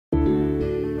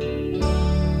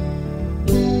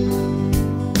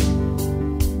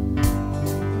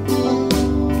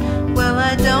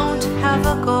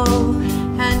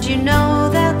you know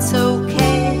that's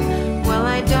okay. Well,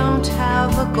 I don't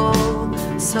have a goal,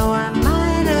 so I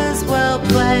might as well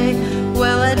play.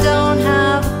 Well, I don't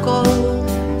have a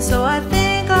goal, so I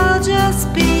think I'll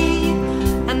just be.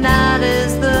 And that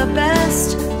is the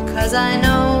best, 'cause I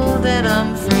know that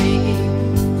I'm free.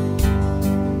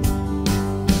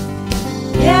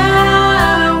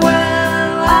 Yeah,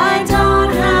 well, I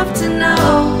don't have to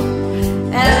know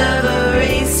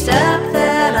every step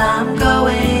that I'm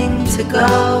going to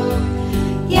go.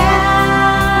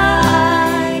 Yeah,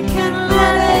 I can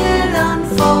let it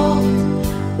unfold,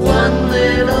 one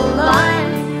little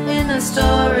line in a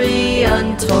story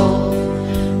untold.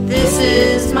 This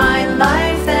is my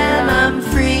life and I'm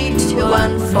free to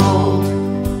unfold.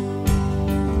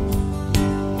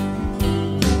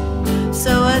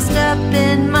 So I step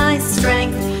in my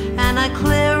strength and I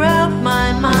clear out my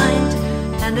mind,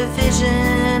 and a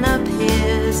vision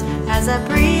appears as I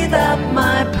breathe up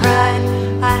my pride.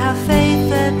 I have faith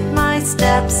that my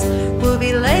steps will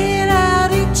be laid out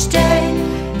each day,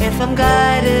 if I'm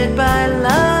guided by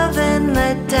love and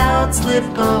let doubt slip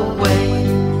away.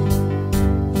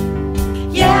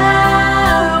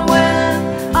 Yeah, well,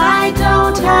 I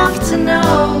don't have to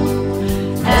know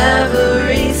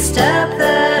every step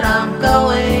that I'm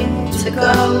going to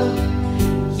go.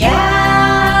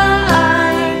 Yeah,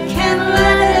 I can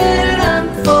let it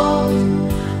unfold,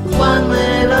 one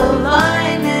little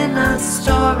line in a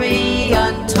story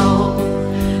untold.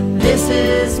 This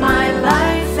is my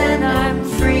life and I'm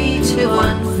free to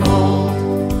unfold.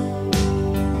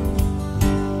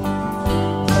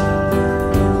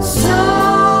 So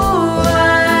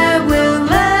I will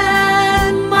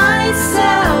let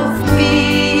myself be,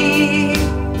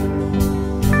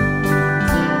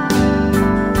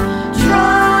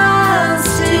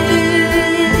 trust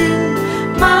in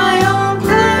my own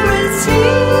clarity,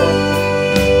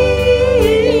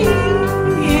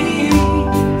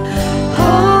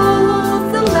 hold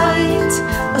the light,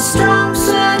 a strong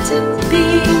certain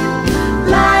beam,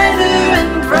 lighter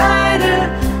and brighter,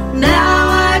 now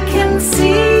I can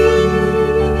see.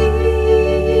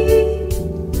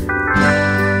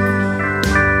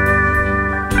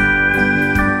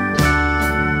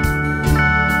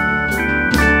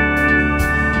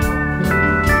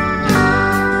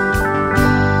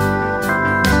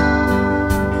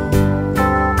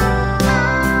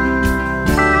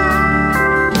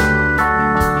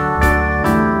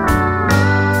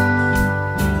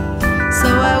 So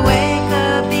I wake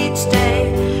up each day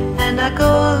and I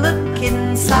go look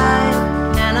inside,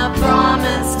 and I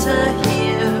promise to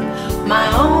hear my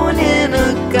own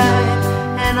inner guide,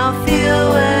 and I'll feel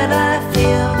what I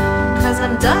feel, 'cause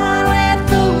I'm done with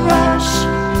the rush.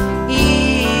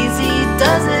 Easy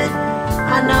does it,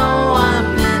 I know I'm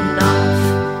enough.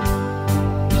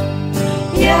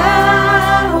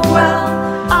 Yeah, well,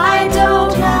 I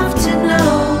don't have to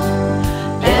know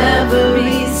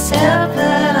every step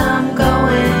that I'm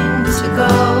going to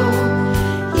go.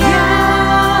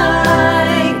 Yeah,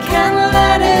 I can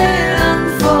let it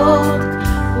unfold,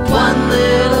 one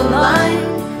little line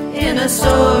in a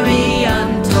story